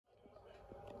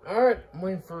Alright, I'm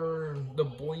waiting for the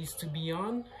boys to be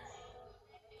on.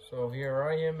 So here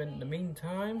I am in the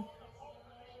meantime.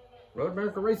 Road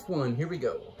America Race 1, here we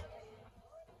go.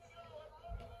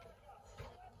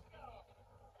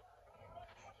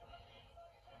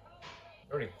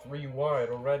 Already 3 wide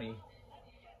already.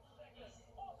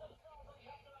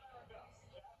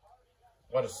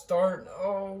 What a start.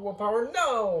 Oh, what power?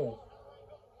 No!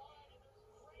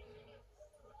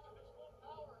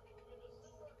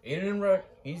 He didn't wreck.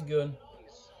 He's good.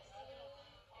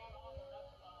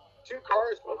 2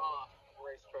 cars went off the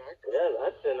racetrack. Yeah,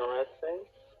 that's interesting.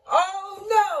 Oh,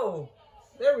 no!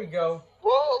 There we go.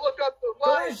 Whoa, look up the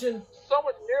line. Collision.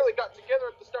 Someone nearly got together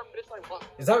at the start finish line. What?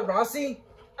 Is that Rossi?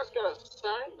 That's got a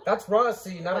sign. That's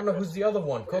Rossi, and I don't know who's the other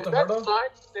one. Colton That Herta?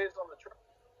 sign stays on the track.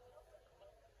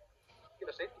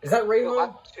 Is that Raymond?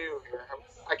 Lap 2 here.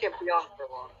 I can't be on for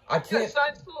long. I can't. Yeah, the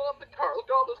sign's still on the car. Look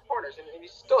at all those corners, and he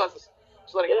still has this.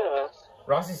 Just letting it pass.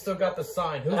 Rossi still got the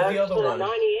sign. Who's That's the other one?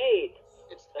 98.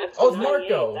 It's Oh, it's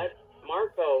Marco. That's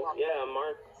Marco. Yeah,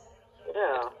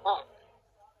 Yeah.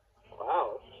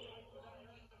 Wow.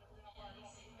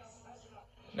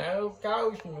 No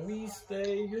caution, we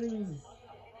stay green.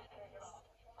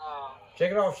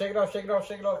 Shake it off, shake it off, shake it off,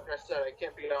 shake it off. Like I said, I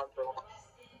can't be on for long.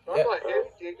 Yeah.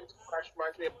 Deegan's crash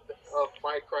reminds me of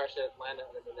my crash at Atlanta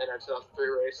in our 2003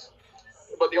 race.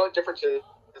 But the only difference is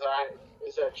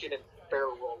that she didn't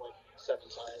barrel roll like 7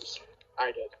 times.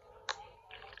 I did.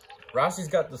 Rossi's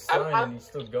got the sign and he's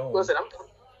still going. Listen,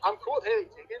 I'm cool with Haley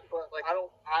Deegan, but like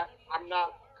I'm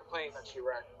not complaining that she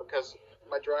wrecked because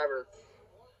my driver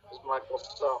is my full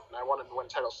self and I wanted to win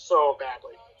title so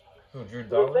badly. Who, Drew The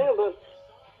Dollar?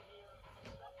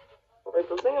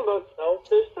 thing about self,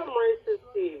 there's some races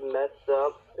he messed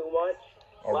up too much.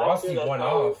 Oh, Rossi went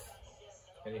off.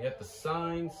 And he hit the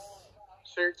signs.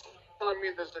 So you're telling me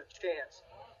there's a chance,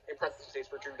 in parentheses,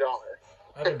 for Drew Dollar.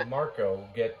 How did Marco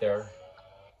get there?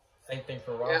 Same thing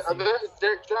for Rossi. Yeah,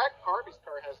 Jack Harvey's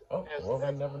car has. Oh, well,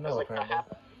 we never know, like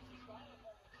apparently.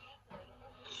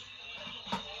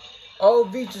 Oh,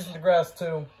 Veach is in the grass,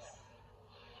 too.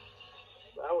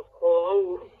 That was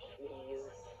close. Jeez.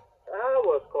 That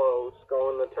was close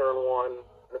going to turn 1.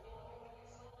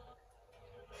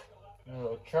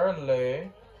 Oh,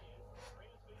 Charlie.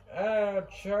 Oh,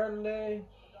 Charlie.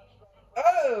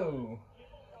 Oh!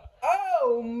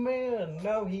 Oh, man.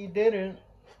 No, he didn't.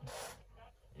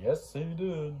 Yes, he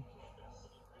did.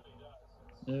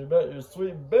 You bet your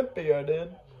sweet Bimpy I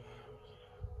did.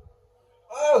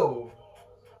 Oh!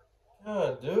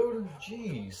 God, dude.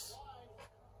 Jeez.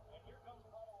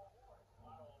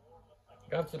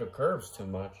 Got to the curves too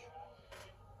much.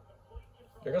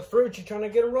 There goes Frucci trying to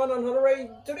get a run on Hunter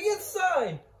Ray to the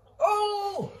inside.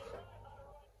 Oh!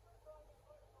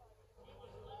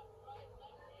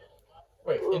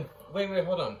 Wait,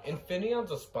 hold on. Infineon's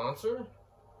a sponsor?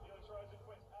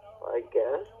 I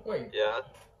guess. Wait. Yeah.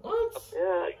 What?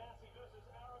 Yeah.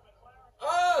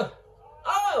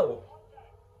 Oh!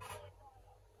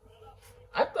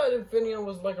 I thought Infineon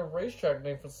was like a racetrack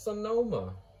name for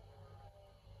Sonoma.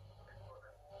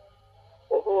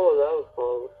 Oh, that was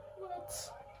close. What?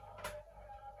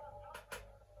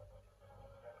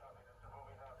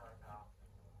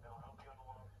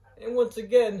 And once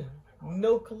again,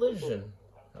 no collision.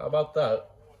 How about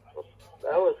that?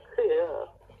 That was, yeah.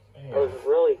 That was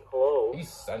really close. He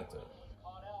sent it.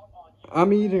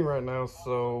 I'm eating right now,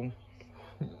 so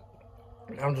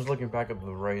I'm just looking back at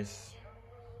the race.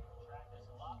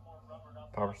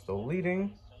 Power still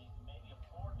leading.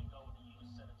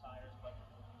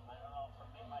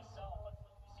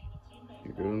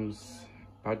 Here comes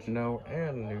Pagano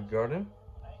and Newgarden.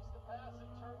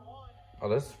 Oh,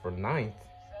 this is for 9th.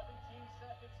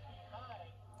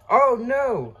 Oh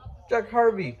no! Jack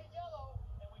Harvey.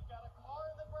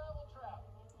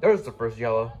 There's the first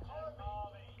yellow.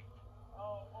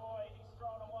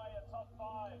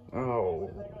 Oh,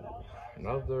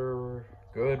 another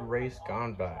good race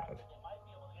gone bad.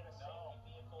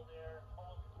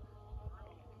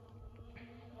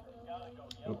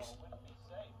 Oops.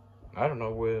 I don't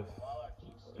know if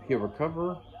he'll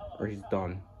recover or he's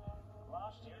done.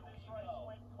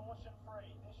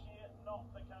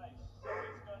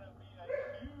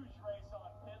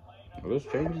 Well, this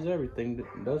changes everything,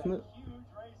 doesn't it?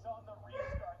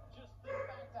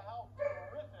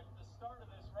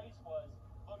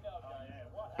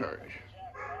 Alright.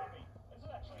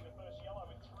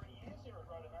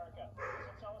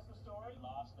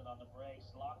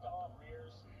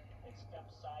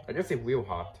 I just say wheel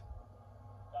hopped.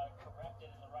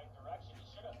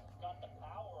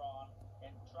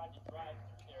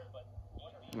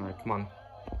 Alright, come on.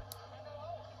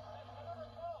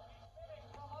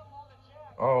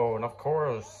 Oh, and of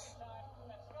course,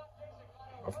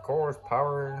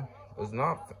 Power does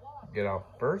not get out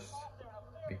first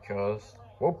because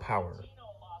willpower.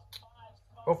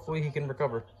 Hopefully he can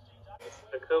recover.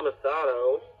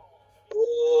 Kumasato.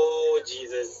 Oh,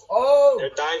 Jesus. Oh! They're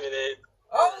diving it.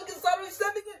 Oh, look at Sato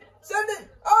sending it! Send it!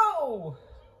 Oh!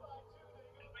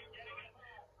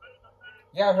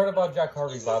 Yeah, I heard about Jack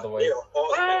Harvey, by the way.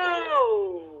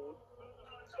 Oh!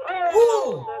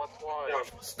 Ooh! That's why.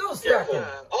 Still stacking.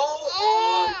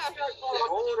 Oh!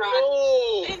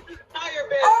 Tire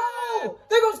bear. Oh!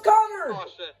 There goes Conor! Oh,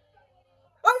 shit.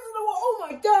 Oh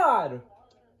my god!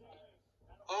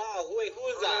 Oh, wait, who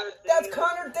is that? That's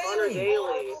Conor Conor Daly! Daly.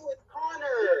 Oh, it's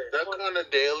Conor. That's kind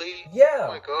of daily. Yeah! Oh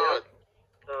my god.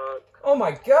 Oh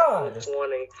my god!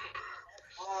 20.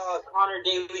 Oh, Conor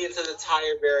Daly into the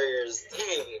tire barriers.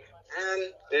 Dang,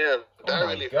 man. Damn, that Oh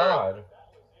my really hurt. god.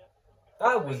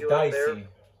 That was You were there? dicey.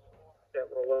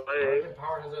 Chevrolet.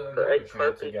 Power has For another Ed chance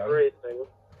Carpenter again. Racing.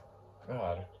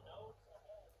 God.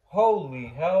 Holy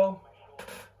hell.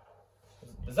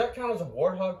 Does that count as a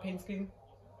Warthog paint scheme?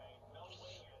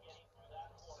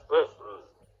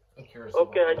 I'm curious.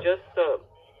 Okay, about that.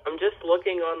 I'm just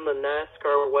looking on the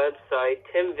NASCAR website.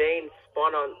 Tim Vane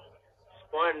spun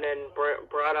and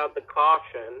brought out the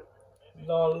caution.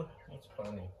 Lol. That's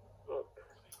funny.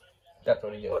 That's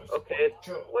what he is. Okay,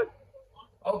 what?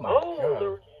 Oh my Oh, god. there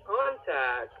was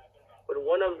contact with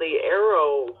one of the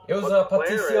Arrow. It was a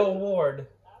Patricio Ward.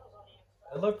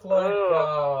 It looked like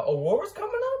a war was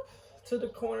coming up to the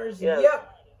corners. Yeah.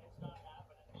 Yep.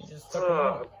 He just took him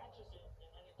out.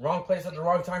 Wrong place at the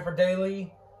wrong time for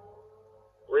Daly.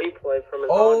 Replay from his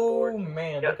Oh onboard.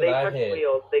 man, Yeah, look they at that touch hit.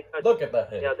 wheels. They touch. Look at that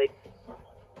hit.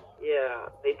 Yeah,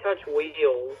 they touch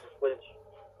wheels, which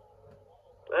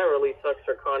that really sucks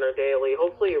for Conor Daly.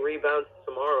 Hopefully he rebounds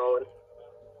tomorrow. And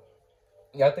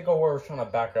Yeah, I think O'Ward was trying to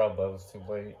back out, but it was too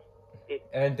late.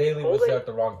 And Daly was there at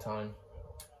the wrong time.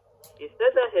 he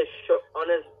said that on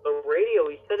the radio,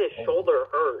 he said his shoulder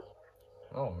hurt.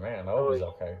 Oh man, I hope he's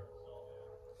okay.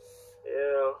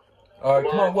 Yeah. Alright,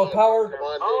 come on, willpower.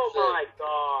 Oh my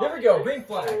god. Here we go, green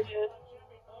flag.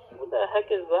 What the heck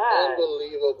is that?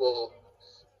 Unbelievable.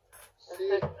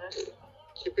 See,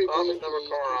 keep it green. Keep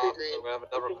it green. We have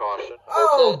another caution.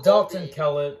 Oh, Dalton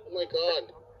Kellett. Oh my god.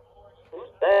 Who's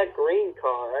that green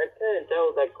car? I couldn't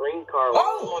tell that green car.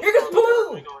 Oh, here goes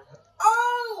Blue.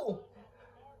 Oh,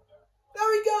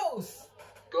 there he goes.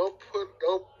 Go put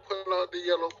out the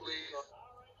yellow, please.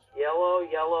 Yellow,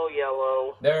 yellow,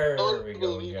 yellow. There we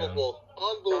go again. Unbelievable.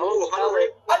 Oh, Unbelievable.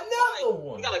 Another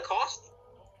one. We got a cost?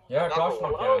 Yeah, caution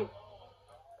again.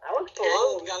 That looks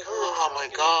Oh, so we got a Oh my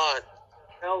god.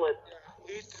 Hell, it.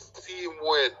 You need to see him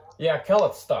win. Yeah,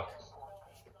 Kellett's stuck.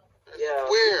 Yeah.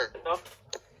 Where?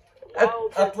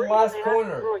 At the last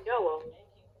corner. Yellow.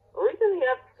 The reason he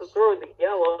has to throw the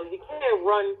yellow, you can't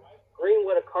run green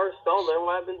with a car stalled. Then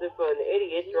what happens if an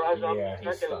idiot drives off Yeah, the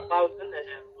he's track and stuck. plows into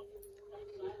him?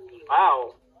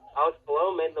 Wow. Alex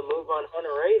Palou made the move on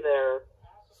Hunter Ray there.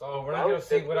 So we're not gonna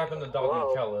see what happened to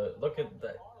Dalton Kellett. Look at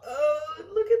that.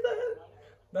 Look at that.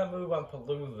 That move on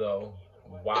Palou though.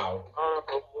 Wow.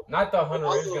 Not that Hunter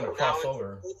Ray's gonna cross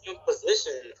over.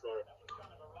 Position.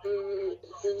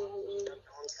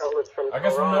 I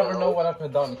guess we'll never know what happened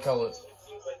to Dalton Kellett.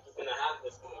 Gonna have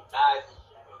this in the bag.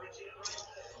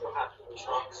 We'll have to be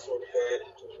shocked, sort of.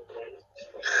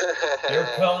 Here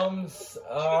comes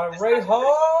Ray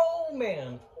Hall,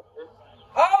 man.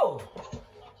 Oh!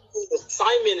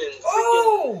 Simon and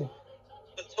freaking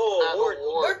Oh! Ward.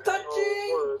 They're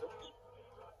touching!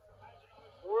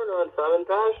 Ward on Simon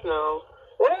Pashno.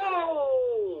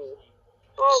 Whoa!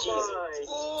 Oh my!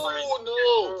 Oh no!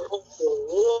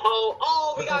 Whoa!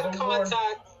 Oh, we got Because of Ward.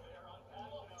 contact.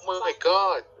 Oh my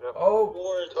god. Oh!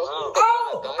 Ward. Wow.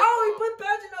 Oh! Oh! He put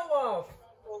Pagano off!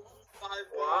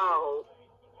 Wow!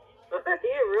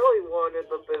 He really wanted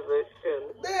the position.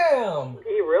 Damn!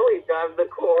 He really dived the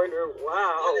corner.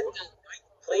 Wow!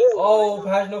 Oh,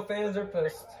 Pagano fans are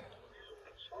pissed.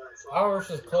 Ours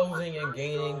is closing and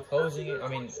gaining, I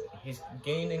mean, he's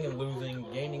gaining and losing,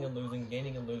 gaining and losing,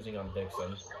 gaining and losing on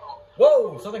Dixon.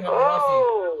 Whoa! Something happened to Rossi.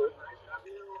 Oh!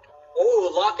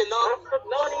 Oh, locking up.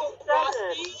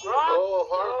 Rossi. Oh,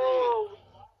 Harvey.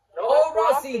 Oh,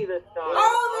 Rossi! This time.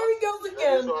 Oh, there he goes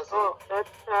again! Oh, that's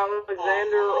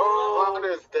Alexander. Oh,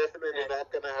 Hunter's definitely not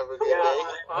gonna have a good yeah, day.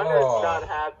 Hunter's Oh. not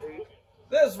happy.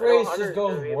 This race Hunter's just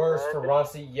goes gonna be worse mad. for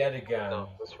Rossi yet again. No,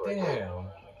 that's right. Damn.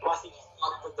 Rossi just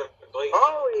locked with the blade. He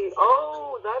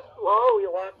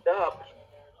locked up.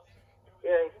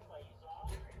 Yeah.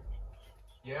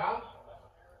 Yeah?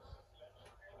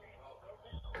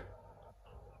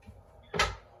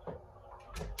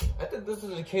 I think this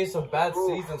is a case of bad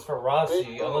seasons for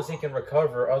Rossi, unless he can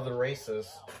recover other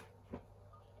races.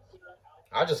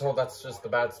 I just hope that's just the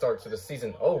bad start to the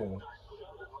season. Oh.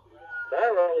 That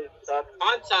really sucks.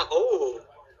 Contact. Oh.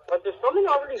 But there's something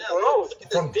already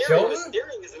broke. From The Chilton?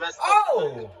 steering is messed up.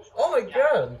 Oh! Oh my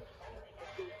god.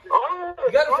 Oh,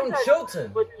 You got it from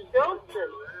Chilton. With Chilton.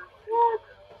 What?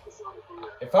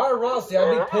 If I were Rossi,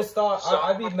 I'd be pissed off.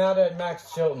 I'd be mad at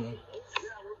Max Chilton.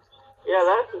 Yeah,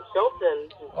 that's a Chilton.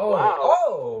 Oh, Wow.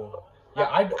 oh! Yeah,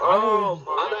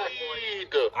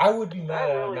 I would be mad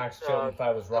That at really Max sucks. Chilton if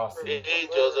I was Rossi. Hey,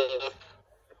 Joseph.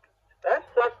 That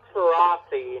sucks for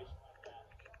Rossi.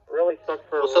 Really sucks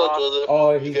for What's up, Rossi. Joseph?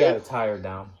 Oh, he You got a good? tire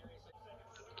down.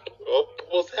 Oh,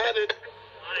 almost had it.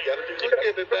 You gotta be quick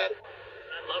at that. I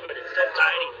love it. It's so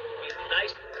tiny. It's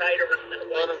nice and tight around that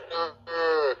way.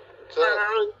 What's up?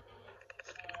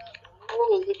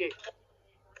 Holy.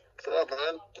 What's up,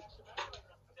 man?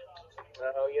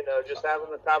 Oh, you know, just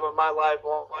having the time of my life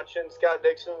watching Scott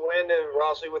Dixon win and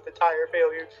Rossi with the tire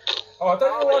failure. Oh, I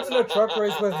thought you were watching a truck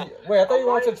race with... Wait, I thought you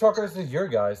were watching a truck race with your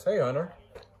guys. Hey, Hunter.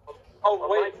 Oh,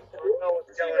 wait. I don't know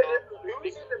what's going on.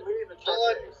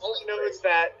 All I know is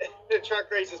that the truck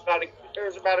race is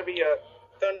there's about to be a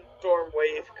thunderstorm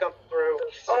wave come through.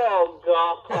 Oh,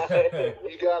 God.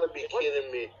 You gotta be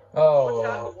kidding me. Oh,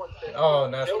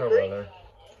 NASCAR weather.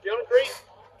 You don't agree?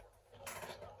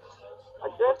 I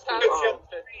just,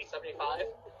 75?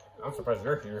 I'm surprised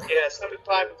you're here. Yeah,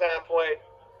 75 is halfway.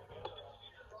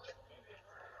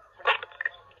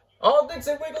 Oh,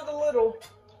 Dixon wiggled a little.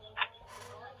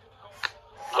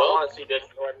 I want to see Dixon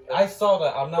win. I saw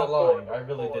that. I'm not lying. I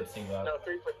really did see that. No,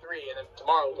 3 for 3, and then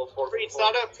tomorrow we'll go 4 for 4.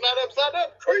 Slide up.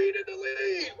 Creed in the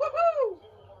lead. Woohoo!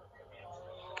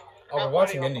 Oh, we're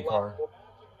watching IndyCar.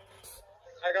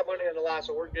 I got money on the last,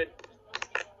 so we're good.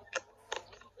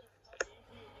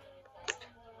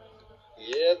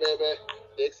 Yeah, baby.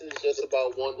 Dixon's just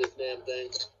about won this damn thing.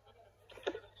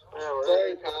 yeah, we're Sorry,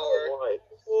 having Power. white.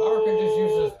 Power can just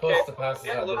use his push to passes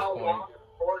at this point.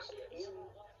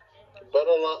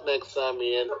 Better luck next time,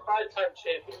 Ian. 5-time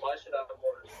champion. Why should I have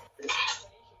more?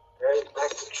 Right, back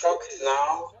to trucks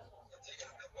now.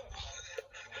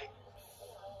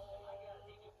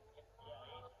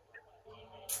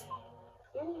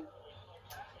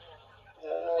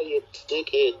 You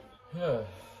dickhead. Yeah.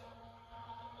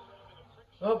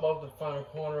 Up off the final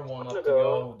corner, one up to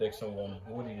go. Dixon won.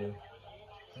 What do you do?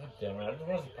 God damn it! I just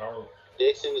want to see Power.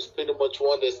 Dixon's pretty much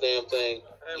won this damn thing.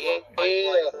 Yeah. For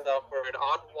an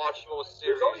unwatchable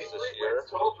series this year.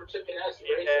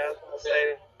 Yeah, I'll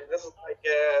say this is like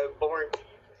boring.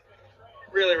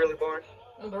 Really, really boring.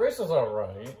 The race is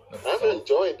alright. I'm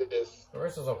enjoying this. The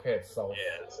race is okay itself.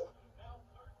 Yeah.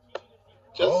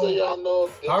 Just so y'all know,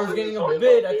 Power's getting a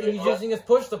bit. I think he's using his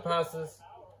push to passes.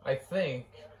 I think.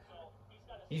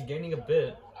 He's gaining a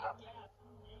bit.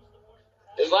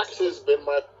 This has been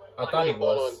my. I thought he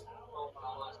was.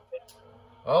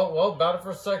 Oh, well, battle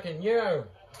for second. Yeah.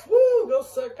 Woo, go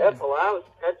second. Careful, I was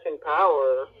catching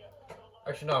Power.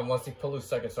 Actually, no, unless he Palu's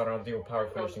second, so I don't have to deal with Power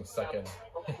finishing second.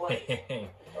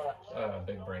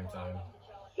 Big brain time.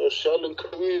 Yo, Sheldon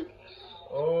Creed.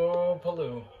 Oh,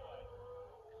 Palu.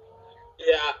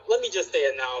 Yeah, let me just say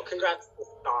it now. Congrats to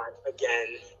Scott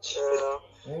again.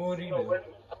 What do you do?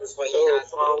 This way You're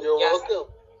welcome.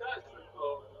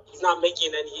 he's not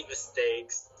making any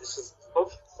mistakes. This is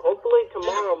Hopefully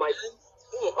tomorrow might.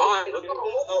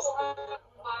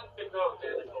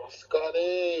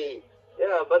 Scotty.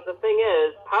 Yeah, but the thing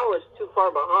is, Power's too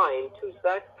far behind. 2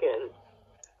 seconds.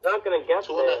 Not gonna get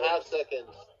there. 2.5 seconds.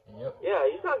 Yep. Yeah,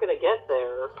 he's not gonna get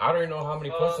there. I don't even know how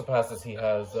many push to passes he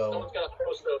has, though.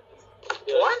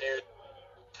 what?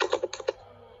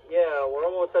 Yeah, we're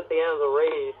almost at the end of the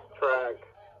race track.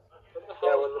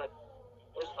 Yeah,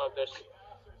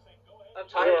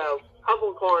 yeah,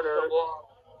 couple corners.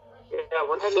 Yeah,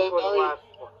 we're heading for the last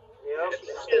one. Yep.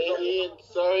 Ian,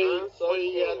 sorry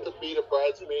you had to be the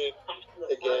bridesmaid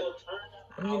again.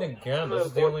 I mean, again, this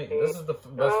is the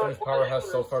best finish Power has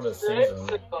so far this season.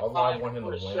 Although I want him to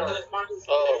win. And on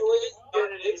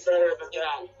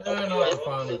the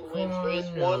final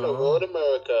corner, Road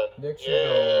America. Dixon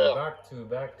Yeah.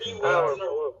 back to Power.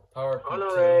 Power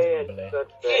Honorary. P2.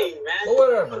 Hey, man. But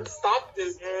whatever. Stop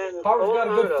this. Power's got a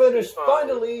good finish,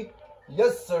 finally!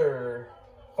 Yes, sir!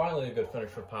 Finally a good finish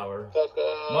for Power.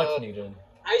 Much needed.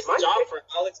 Nice job for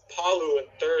Alex Palu in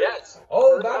third. Yes.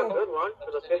 Oh, That's a battle! good run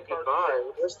for the 55.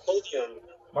 Where's podium?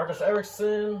 Marcus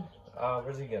Ericsson.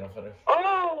 Where's he gonna finish?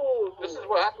 Oh! This is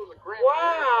what happens with Grant.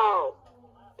 Wow!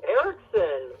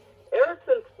 Ericsson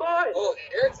spun! Oh,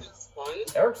 Ericsson's fun.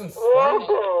 Ericsson's Whoa! funny.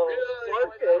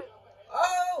 Marcus.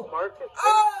 Oh! Marcus.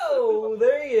 Oh!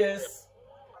 There he is.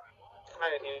 I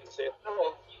didn't even see it.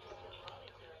 Oh,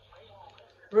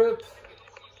 Rip.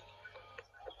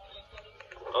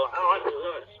 Oh, I did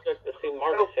not expect to see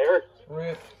Marcus Eric.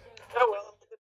 Rip.